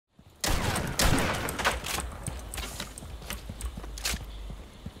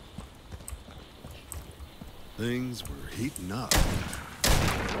Things were heating up.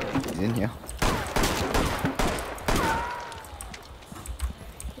 He's in here.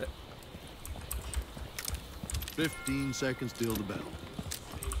 "15 seconds till the bell."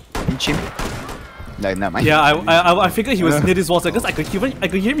 Pinch him. No, never mind. Yeah, I figured he was near this wall because I could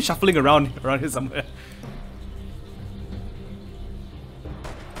hear him shuffling around here somewhere.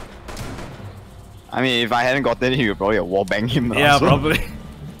 I mean, if I hadn't gotten it, he would probably have wall bang him. Yeah, also. probably.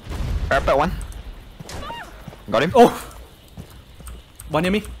 Parapet one. Got him. Oh! One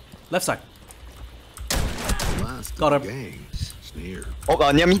near me. Left side. Last Got of him. the gang sneered.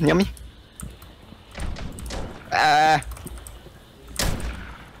 Oh, near me, near me.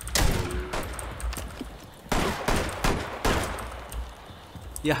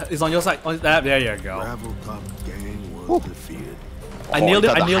 Yeah, it's on your side. There you go. Gravel Top gang was defeated. I nailed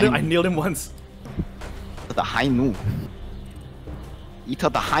him. Oh, I nailed him once. The high noon. Eat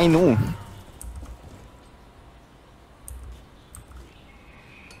the high noon.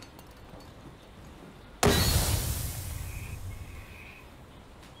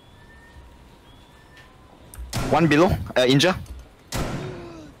 One below, injure.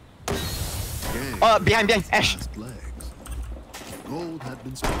 Gang Behind, Ash. last legs. Gold had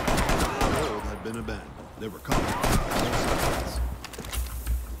been spotted. Gold had been abandoned. They were coming from all sides.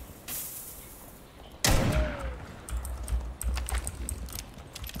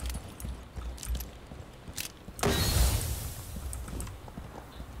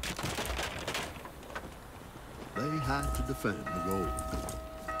 They had to defend the gold.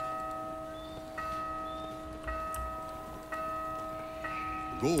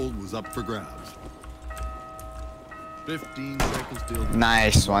 Gold was up for grabs. 15 seconds till the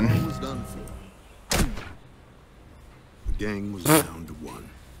Nice one. ball was done for. The gang was down to one.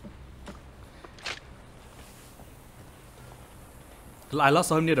 I last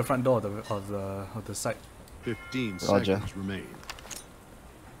saw him near the front door of the site. 15 Roger. seconds remain.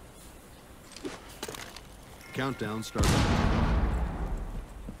 Countdown started.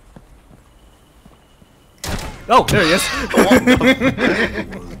 Oh, there he is.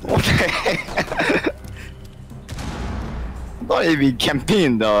 What the heck? Thought he'd be camping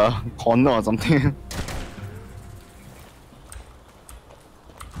in the corner or something.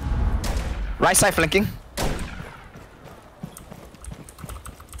 Right side flanking.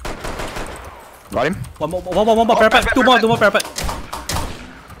 Got him. One more parapet. Two more parapet.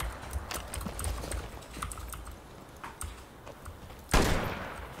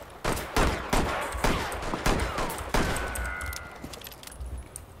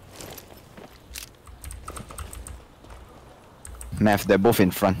 Math, they're both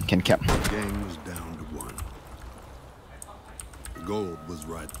in front, can cap. The gang was down to one. The gold was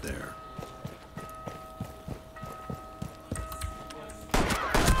right there.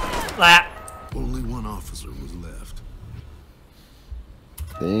 Only one officer was left.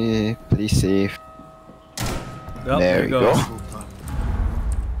 Stay pretty safe. Yep, There we go. Gravel Top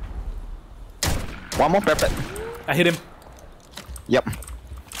One more parapet. I hit him. Yep.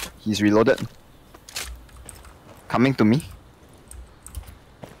 He's reloaded. Coming to me.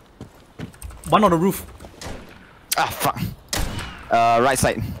 One on the roof. Ah, fuck. Right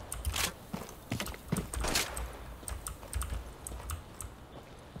side.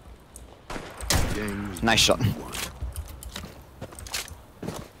 gang was Nice shot. down to one.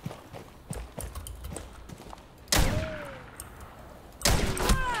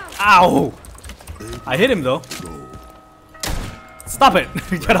 Ow! I hit him though. The gold. Stop it!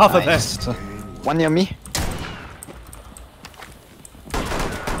 Get off of there. Nice. One near me. The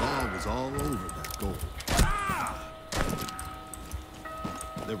ball was all over that gold.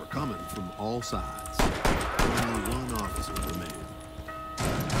 They were coming from all sides. Only one officer remained.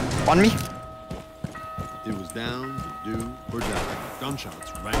 On me. It was down to do or die.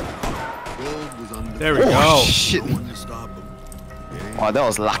 Gunshots rang out. Gold was under. There we Oh, go. shit. No one to stop him. Gang Wow, that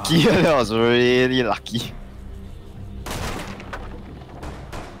was lucky. That was really lucky.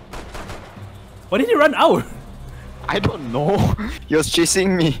 Why did he run out? I don't know. He was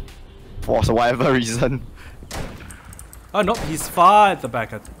chasing me for whatever reason. Oh no, he's far at the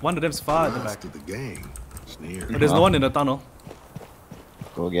back. One of them's far at the last back. of the gang sneered. But there's no one in the tunnel.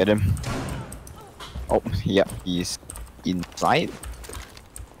 Go get him. Oh, yep, he's inside.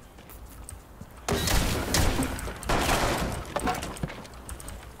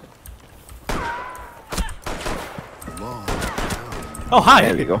 Law, Oh hi!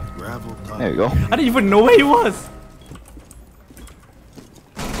 There we go. gravel top. There we go. I didn't even know where he was.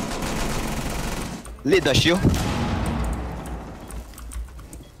 Lit the shield.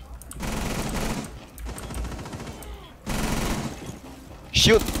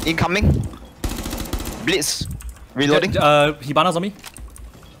 Shield incoming. Blitz. Reloading. Hibana's on me.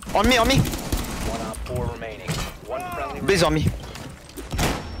 On me, on me. 1 op 4 remaining. 1 friendly Blitz on me.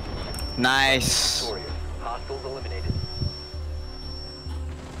 Nice. warrior. Hostiles eliminated.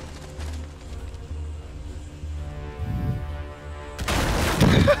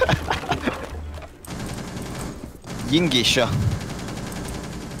 Yin Geisha.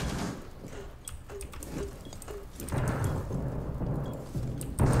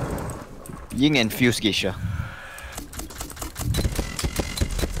 Yin and Fuse Geisha.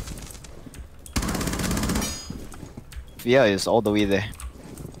 Fear is all the way there.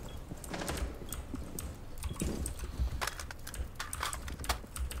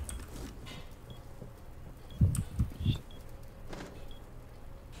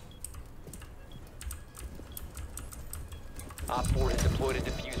 Op 4 has deployed a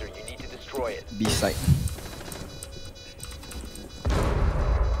diffuser. You need to destroy it. B side.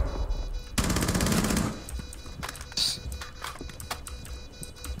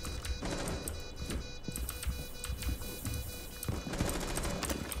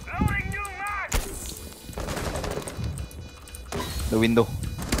 The window. 1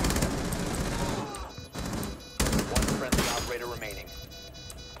 friendly operator remaining.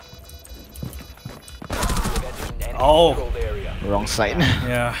 You've entered an enemy Oh. controlled area. Wrong side.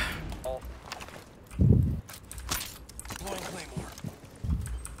 Yeah.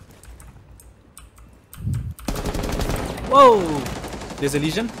 Whoa! There's a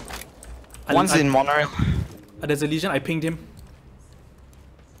Legion. One's in monorail. There's a Legion. I pinged him.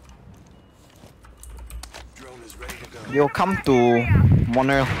 Drone is ready to go. Yo, come to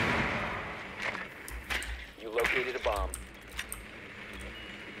monorail. You located a bomb.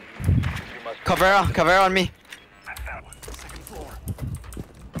 You must Caveira on me. Second floor.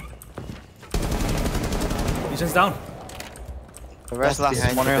 Legion's down. Caveira's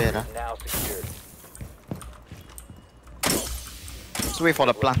last monorail. now secured. Let's wait for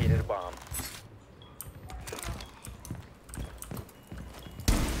the plant. Located a bomb.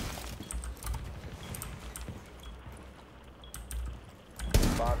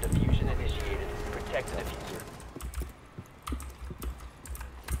 Bomb diffusion initiated. Protect the diffuser.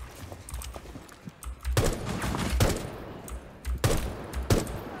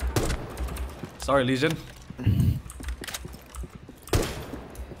 Sorry, Legion.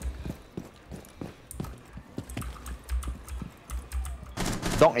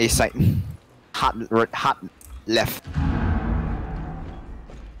 Dog A side. Hard left.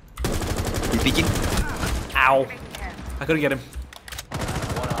 He's peeking. Ow. I couldn't get him.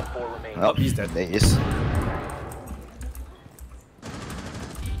 1 op 4 remaining. Oh, he's dead. There he is.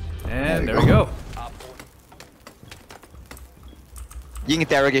 And There there we we go. Op 4 Yin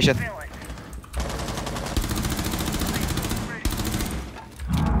interrogation.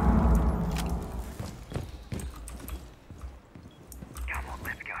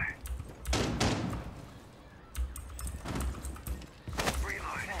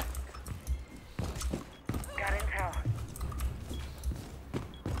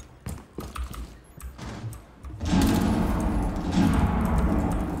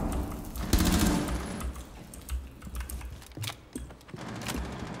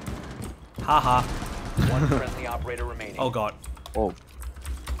 Haha. 1 friendly operator remaining. Oh god. Oh.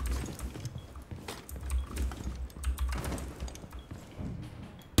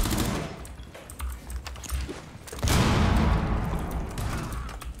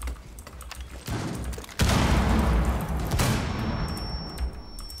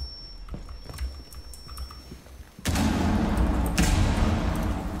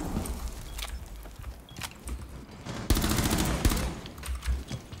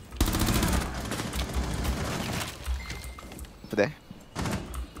 There.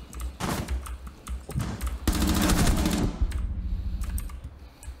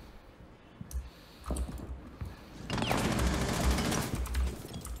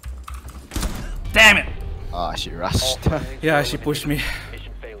 Damn it! Ah, she rushed. Yeah, she pushed me.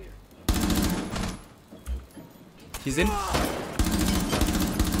 Mission failure. He's in.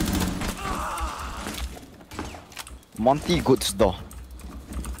 Monty Goods door.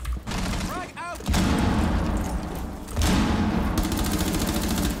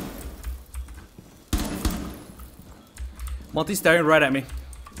 Monty's staring right at me.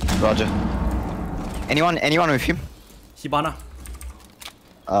 Roger. Anyone with him? Hibana.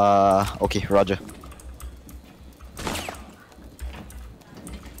 Okay, Roger.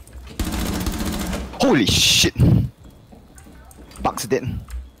 Holy shit! Buck's dead.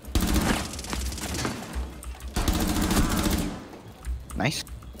 Nice.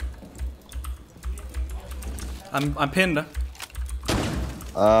 I'm pinned.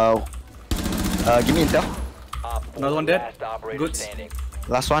 Give me intel. Op 4, Another one dead. last operator Goods. standing.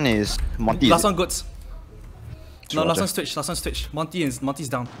 Last one is Monty. Last one goods. No, last Roger. one's Twitch. Last one's Twitch. Monty's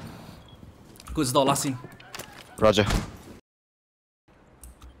down. Goods door, last scene. Roger.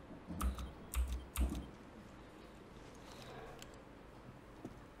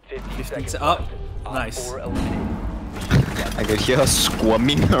 15 seconds up. left. Op Nice. 4 eliminated. I could hear her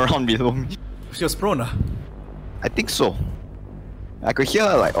squirming around below me. She was prone. I think so. I could hear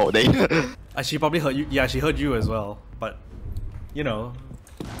her like, oh, they. She probably heard you. Yeah, she heard you as well. But, you know.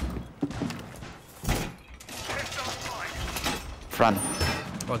 Front.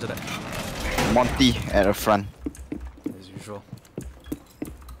 Roger that. Monty at the front. As usual.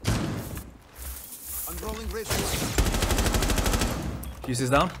 Unrolling razor. Fuse is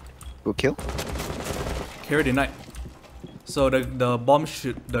down. Good kill. Carry the night. So the bomb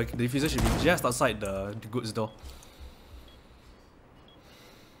should the diffuser should be just outside the goods door.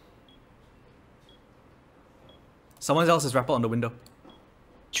 Someone else is rappel on the window.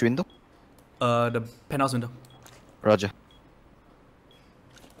 Which window? The penthouse window. Roger.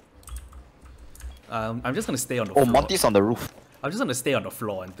 I'm just gonna stay on the Oh, floor. Monty's on the roof. I'm just gonna stay on the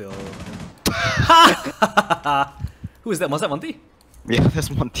floor until. Who is that? Was that Monty? Yeah, that's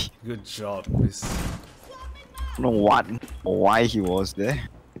Monty. Good job, Chris. I don't know what, why he was there.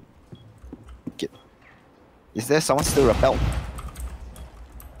 Get. Is there someone still rappel?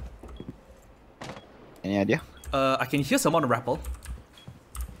 Any idea? I can hear someone rappel.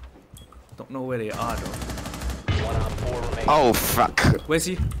 Don't know where they are though. 1 on 4 remaining. Oh fuck. Where's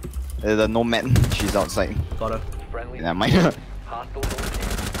he? The nomad. She's outside. Got her. Friendly. Yeah, mine. Hostiles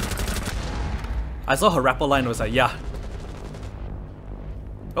eliminated. I saw her rappel line and was like, yeah.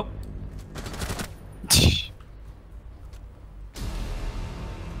 Oh.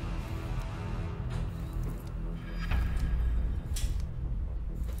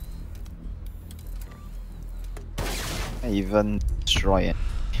 I even destroy it.